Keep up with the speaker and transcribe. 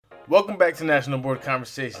Welcome back to National Board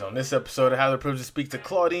Conversation. On this episode, I have the privilege to speak to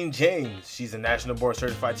Claudine James. She's a National Board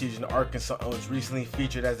Certified Teacher in Arkansas and was recently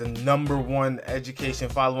featured as the #1 education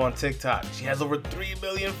follower on TikTok. She has over 3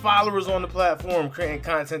 million followers on the platform, creating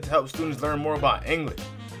content to help students learn more about English.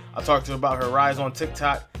 I'll talk to her about her rise on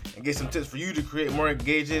TikTok and get some tips for you to create more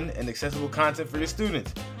engaging and accessible content for your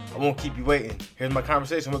students. I won't keep you waiting. Here's my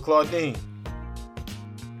conversation with Claudine.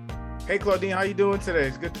 Hey Claudine, how you doing today?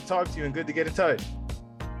 It's good to talk to you and good to get in touch.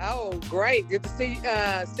 Oh, great. Good to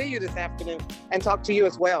see you this afternoon and talk to you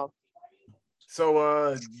as well.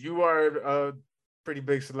 So you are a pretty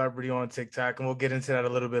big celebrity on TikTok, and we'll get into that a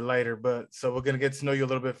little bit later. But so we're gonna get to know you a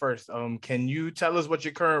little bit first. Can you tell us what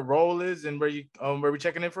your current role is and where we're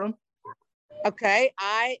checking in from? Okay,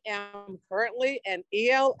 I am currently an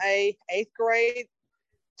ELA 8th grade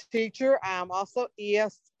teacher. I'm also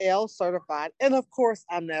ESL certified, and of course,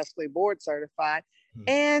 I'm nationally board certified.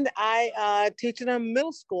 And I teach in a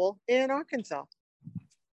middle school in Arkansas.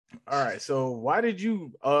 All right. So why did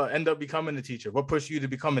you end up becoming a teacher? What pushed you to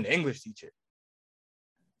become an English teacher?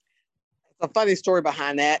 It's a funny story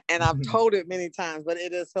behind that, and I've told it many times, but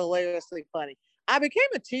it is hilariously funny. I became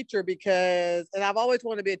a teacher because, and I've always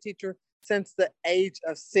wanted to be a teacher since the age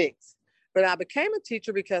of 6, but I became a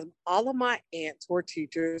teacher because all of my aunts were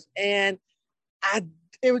teachers, and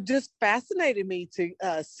it was just fascinated me to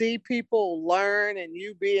see people learn and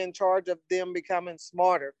you be in charge of them becoming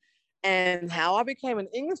smarter. And how I became an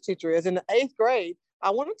English teacher is in the 8th grade,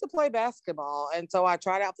 I wanted to play basketball. And so I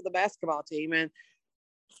tried out for the basketball team, and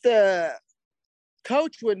the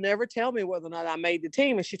coach would never tell me whether or not I made the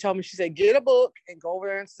team. And she told me, she said, get a book and go over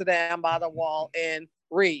there and sit down by the wall and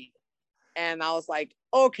read. And I was like,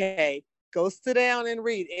 okay, go sit down and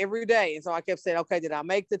read every day. And so I kept saying, okay, did I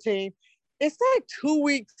make the team? It's like 2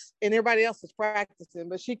 weeks and everybody else is practicing,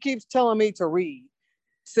 but she keeps telling me to read,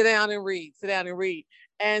 sit down and read, sit down and read.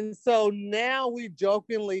 And so now we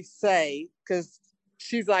jokingly say, because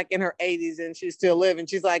she's like in her 80s and she's still living,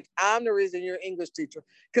 she's like, I'm the reason you're an English teacher.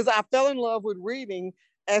 Because I fell in love with reading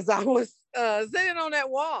as I was sitting on that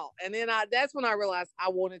wall. And then that's when I realized I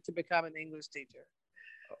wanted to become an English teacher.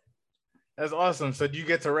 That's awesome. So do you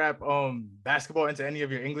get to wrap basketball into any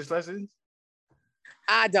of your English lessons?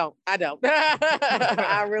 I don't.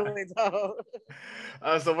 I really don't.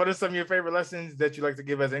 So what are some of your favorite lessons that you like to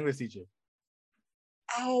give as an English teacher?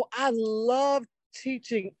 Oh, I love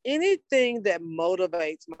teaching anything that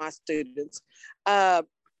motivates my students.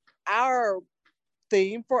 Our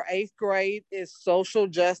theme for 8th grade is social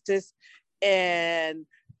justice and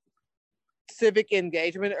civic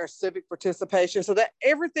engagement or civic participation. So that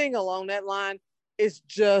everything along that line is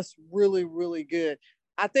just really, really good.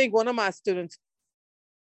 I think one of my students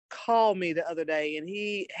called me the other day, and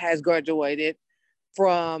he has graduated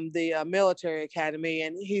from the military academy,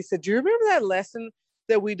 and he said, do you remember that lesson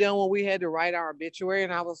that we done when we had to write our obituary?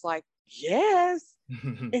 And I was like, yes.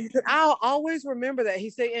 And he said, I'll always remember that. He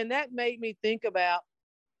said, and that made me think about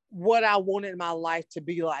what I wanted my life to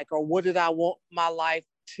be like, or what did I want my life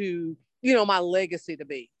to, my legacy to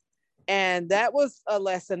be. And that was a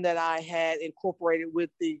lesson that I had incorporated with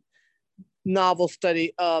the novel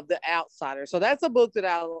study of The Outsider. So that's a book that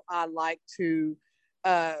I like to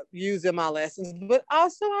use in my lessons, but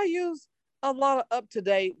also I use a lot of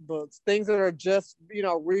up-to-date books, things that are just,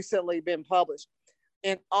 recently been published.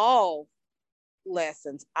 In all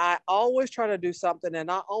lessons, I always try to do something that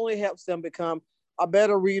not only helps them become a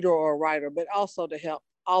better reader or a writer, but also to help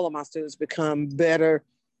all of my students become better,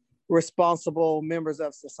 responsible members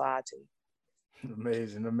of society.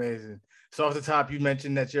 Amazing. So off the top, you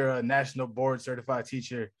mentioned that you're a national board certified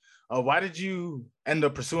teacher. Why did you end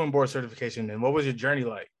up pursuing board certification, and what was your journey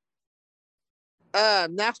like?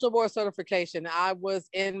 National board certification. I was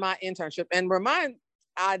in my internship, and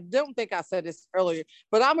I don't think I said this earlier,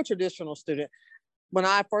 but I'm a traditional student. When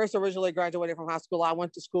I first originally graduated from high school, I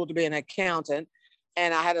went to school to be an accountant,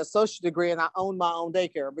 and I had an associate degree, and I owned my own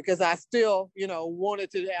daycare because I still, wanted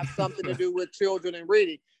to have something to do with children and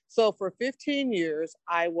reading. So for 15 years,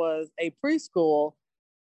 I was a preschool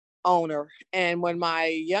owner. And when my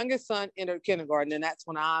youngest son entered kindergarten, and that's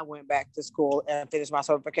when I went back to school and finished my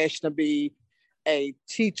certification to be a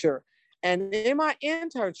teacher. And in my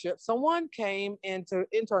internship, someone came into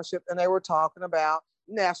internship and they were talking about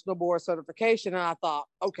national board certification. And I thought,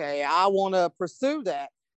 okay, I want to pursue that.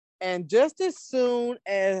 And just as soon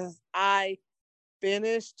as I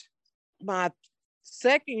finished my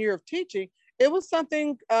second year of teaching, it was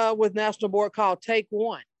something with National Board called Take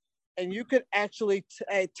One. And you could actually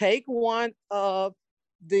take one of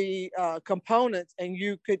the components, and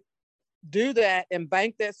you could do that and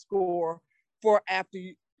bank that score for after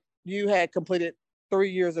you had completed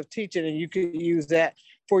 3 years of teaching, and you could use that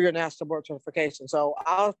for your national board certification. So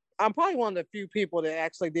I'm probably one of the few people that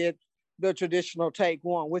actually did the traditional take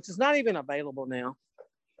one, which is not even available now.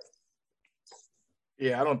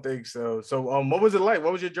 Yeah, I don't think so. So, what was it like?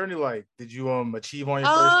 What was your journey like? Did you achieve on your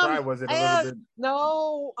first try? Was it a little bit?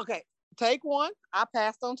 No. Okay. Take one. I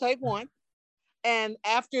passed on take one. And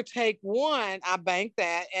after take one, I banked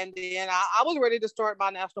that. And then I was ready to start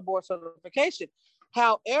my national board certification.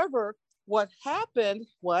 However, what happened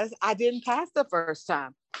was I didn't pass the first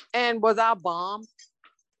time. And was I bombed?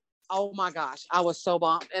 Oh my gosh, I was so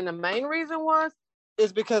bombed. And the main reason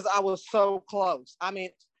is because I was so close. I mean,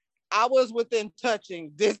 I was within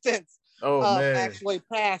touching distance of actually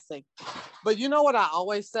passing. But you know what I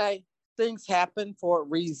always say? Things happen for a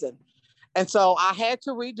reason. And so I had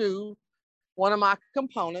to redo one of my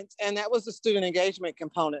components, and that was the student engagement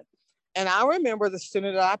component. And I remember the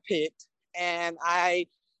student that I picked, and I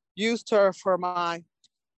used her for my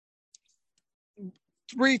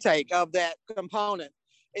retake of that component.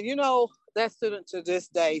 And you know, that student to this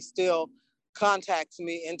day still contacts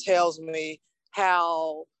me and tells me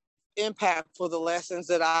how impactful the lessons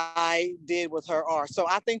that I did with her are. So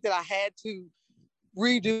I think that I had to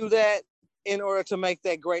redo that in order to make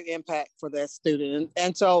that great impact for that student.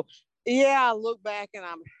 And so, yeah, I look back and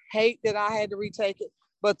I hate that I had to retake it,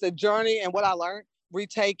 but the journey and what I learned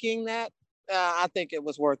retaking that, I think it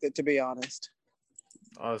was worth it, to be honest.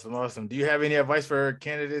 Awesome. Do you have any advice for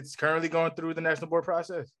candidates currently going through the national board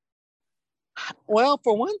process? Well,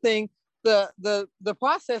 for one thing, the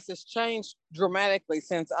process has changed dramatically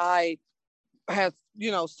since I have,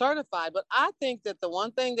 certified. But I think that the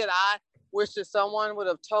one thing that I wish that someone would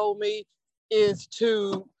have told me is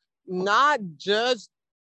to not judge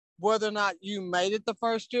whether or not you made it the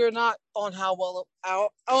first year or not on how well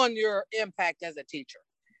on your impact as a teacher,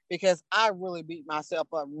 because I really beat myself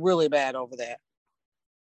up really bad over that.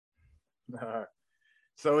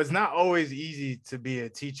 So it's not always easy to be a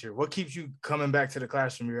teacher. What keeps you coming back to the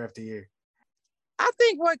classroom year after year? I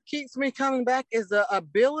think what keeps me coming back is the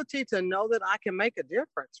ability to know that I can make a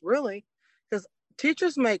difference, really, because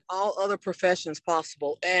teachers make all other professions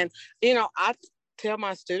possible. And, I tell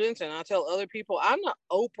my students and I tell other people, I'm the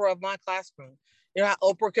Oprah of my classroom.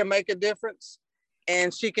 Oprah can make a difference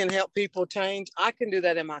and she can help people change. I can do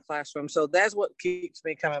that in my classroom. So that's what keeps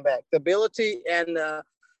me coming back. The ability and the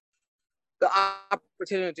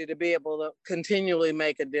opportunity to be able to continually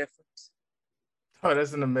make a difference. Oh,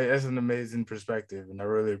 that's an amazing perspective, and I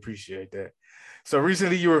really appreciate that. So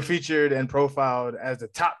recently you were featured and profiled as the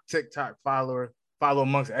top TikTok follow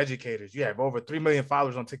amongst educators. You have over 3 million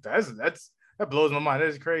followers on TikTok. That blows my mind. That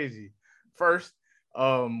is crazy. First,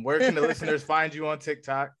 where can the listeners find you on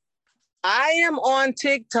TikTok? I am on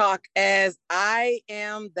TikTok as I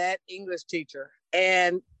am that English teacher.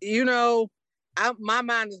 And, my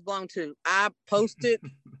mind is blown too. I posted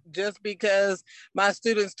just because my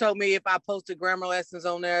students told me if I posted grammar lessons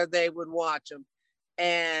on there, they would watch them.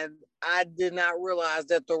 And I did not realize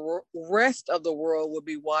that the rest of the world would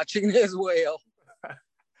be watching as well.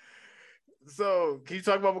 So can you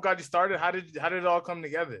talk about what got you started? How did it all come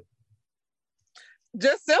together?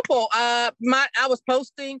 Just simple. I was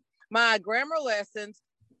posting my grammar lessons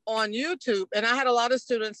on YouTube, and I had a lot of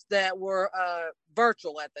students that were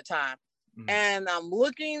virtual at the time. Mm-hmm. And I'm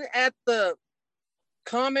looking at the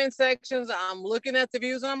comment sections, I'm looking at the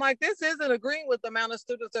views, and I'm like, this isn't agreeing with the amount of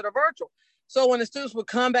students that are virtual. So when the students would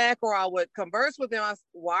come back or I would converse with them, I said,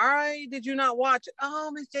 why did you not watch it? Oh,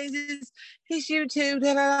 Miss Jay's YouTube.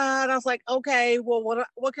 Da, da, da. And I was like, okay, well,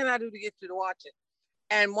 what can I do to get you to watch it?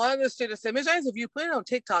 And one of the students said, Miss James, if you put it on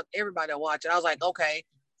TikTok, everybody will watch it. I was like, okay.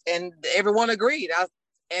 And everyone agreed.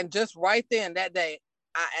 And just right then, that day,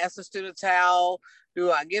 I asked the students, how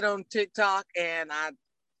do I get on TikTok? And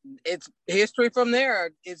it's history from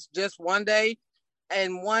there. It's just one day.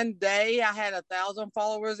 And one day I had 1,000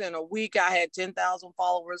 followers. In a week, I had 10,000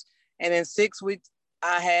 followers. And in 6 weeks,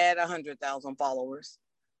 I had 100,000 followers.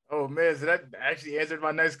 Oh, man. So that actually answered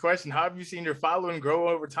my next question. How have you seen your following grow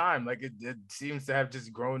over time? Like it seems to have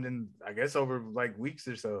just grown in, I guess, over like weeks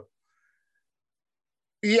or so.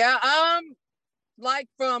 Yeah. Like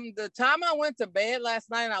from the time I went to bed last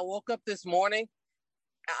night and I woke up this morning,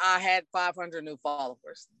 I had 500 new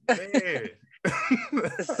followers.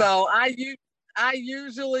 So I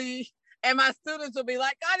usually, and my students will be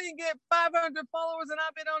like, I didn't get 500 followers and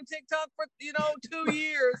I've been on TikTok for, 2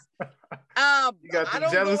 years. You got the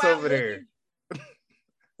jealous over there.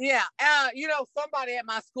 Yeah. Somebody at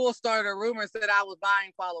my school started a rumor that I was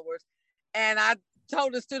buying followers. And I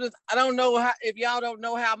told the students, I don't know if y'all don't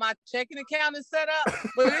know how my checking account is set up,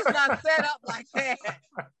 but it's not set up like that.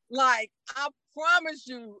 Like, I promise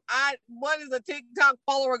you, what is a TikTok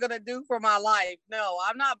follower gonna do for my life? No,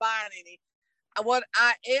 I'm not buying any. What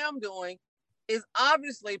I am doing is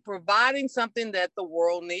obviously providing something that the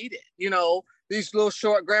world needed. These little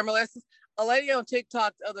short grammar lessons. A lady on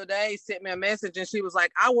TikTok the other day sent me a message and she was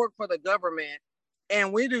like, I work for the government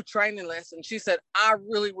and we do training lessons. She said, I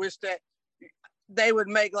really wish that they would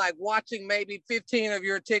make like watching maybe 15 of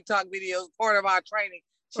your TikTok videos part of our training.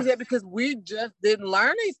 She said, because we just didn't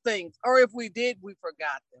learn these things. Or if we did, we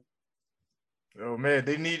forgot them. Oh man,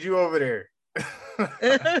 they need you over there.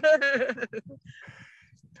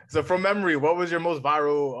 So from memory, what was your most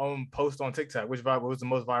viral post on TikTok? What was the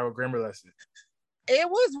most viral grammar lesson? It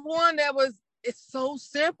was one it's so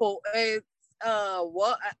simple. It's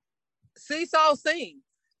seesaw scene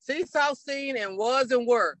and was and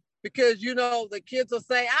were, because the kids will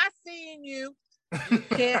say, I seen you.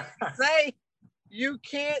 You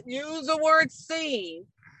can't use the word seen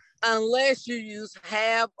unless you use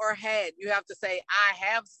have or had. You have to say, I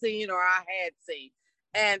have seen or I had seen.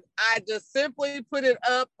 And I just simply put it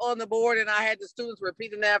up on the board and I had the students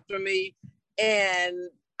repeating after me. And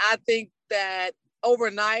I think that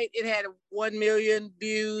overnight it had 1 million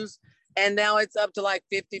views and now it's up to like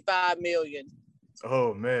 55 million.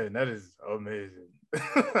 Oh man, that is amazing.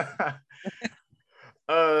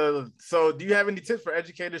 So do you have any tips for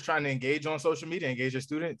educators trying to engage on social media, engage your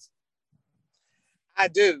students? I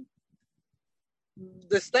do.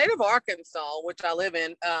 The state of Arkansas, which I live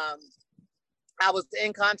in, I was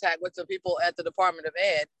in contact with some people at the Department of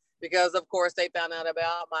Ed because, of course, they found out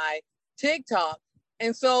about my TikTok.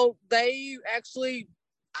 And so they actually,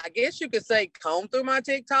 I guess you could say, combed through my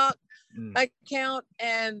TikTok account.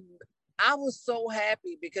 And I was so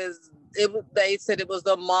happy because they said it was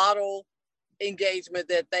the model engagement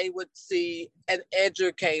that they would see an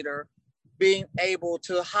educator being able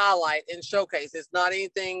to highlight and showcase. It's not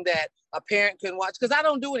anything that a parent can watch because I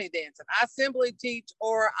don't do any dancing. I simply teach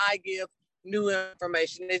or I give new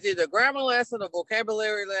information. It's either a grammar lesson, a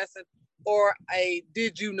vocabulary lesson, or a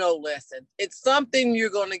did you know lesson. It's something you're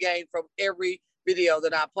going to gain from every video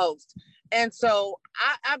that I post. And so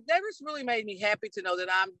that just really made me happy to know that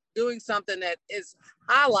I'm doing something that is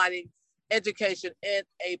highlighting education in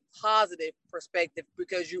a positive perspective,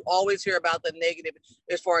 because you always hear about the negative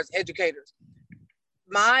as far as educators.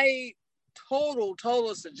 My total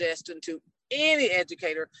suggestion to any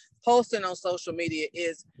educator posting on social media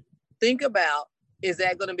is think about, is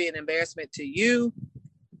that going to be an embarrassment to you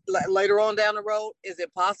later on down the road? Is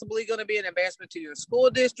it possibly going to be an embarrassment to your school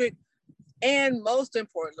district? And most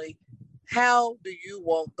importantly, how do you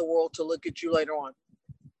want the world to look at you later on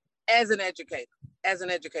as an educator?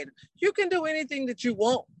 You can do anything that you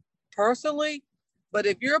want personally, but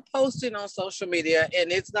if you're posting on social media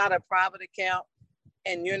and it's not a private account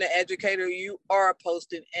and you're an educator, you are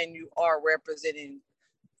posting and you are representing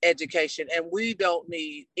education. And we don't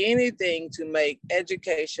need anything to make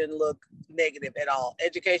education look negative at all.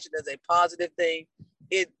 Education is a positive thing.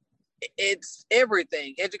 It's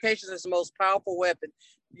everything. Education is the most powerful weapon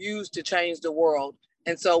used to change the world.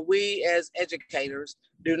 And so we as educators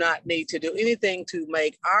do not need to do anything to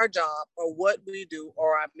make our job or what we do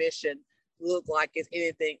or our mission look like it's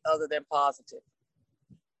anything other than positive.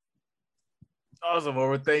 Awesome.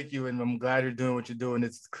 Well, thank you. And I'm glad you're doing what you're doing.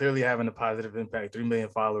 It's clearly having a positive impact. 3 million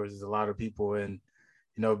followers is a lot of people. And,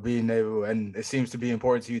 being able, and it seems to be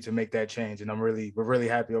important to you to make that change. And we're really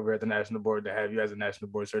happy over at the National Board to have you as a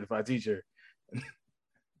National Board certified teacher.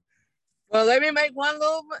 Well, let me make one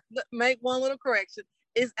little correction.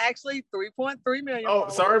 It's actually 3.3 million. Oh,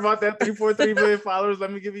 followers. Sorry about that. 3.3 million followers.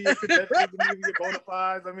 Let me give you your credentials. Let me give you your bona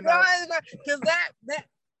fides. Let me know. Because that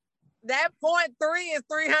 0.3 is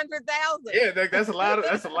 300,000. Yeah, that's a lot of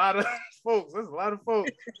folks. That's a lot of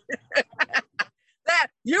folks. That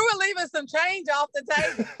you were leaving some change off the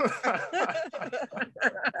table.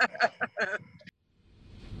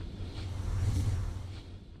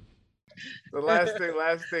 The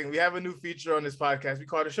last thing. We have a new feature on this podcast. We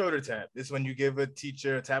call it a shoulder tap. This is when you give a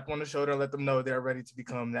teacher a tap on the shoulder and let them know they're ready to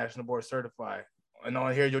become National Board certified. And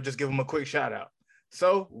on here, you'll just give them a quick shout out.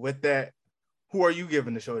 So with that, who are you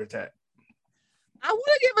giving the shoulder tap? I want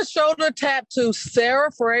to give a shoulder tap to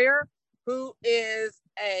Sarah Freyer, who is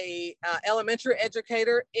a elementary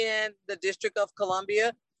educator in the District of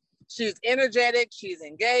Columbia. She's energetic, she's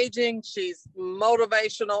engaging, she's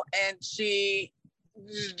motivational, and she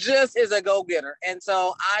just is a go-getter. And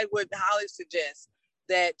so I would highly suggest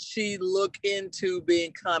that she look into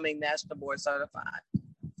becoming National Board certified.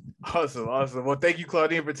 Awesome. Well, thank you,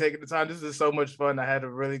 Claudine, for taking the time. This is so much fun. I had a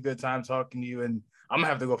really good time talking to you, and I'm gonna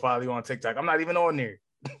have to go follow you on TikTok. I'm not even on there.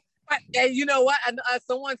 And you know what?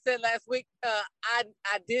 Someone said last week, I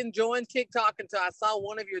didn't join TikTok until I saw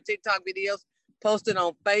one of your TikTok videos posted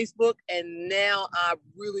on Facebook, and now I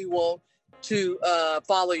really want to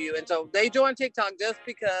follow you. And so they joined TikTok just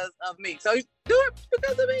because of me. So do it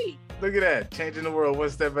because of me. Look at that. Changing the world one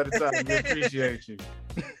step at a time. We appreciate you.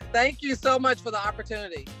 Thank you so much for the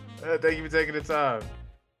opportunity. Thank you for taking the time.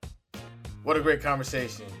 What a great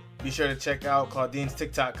conversation. Be sure to check out Claudine's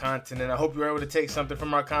TikTok content, and I hope you were able to take something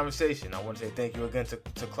from our conversation. I want to say thank you again to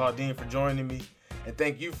Claudine for joining me, and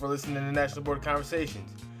thank you for listening to National Board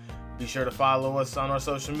Conversations. Be sure to follow us on our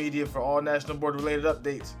social media for all National Board related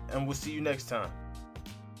updates, and we'll see you next time.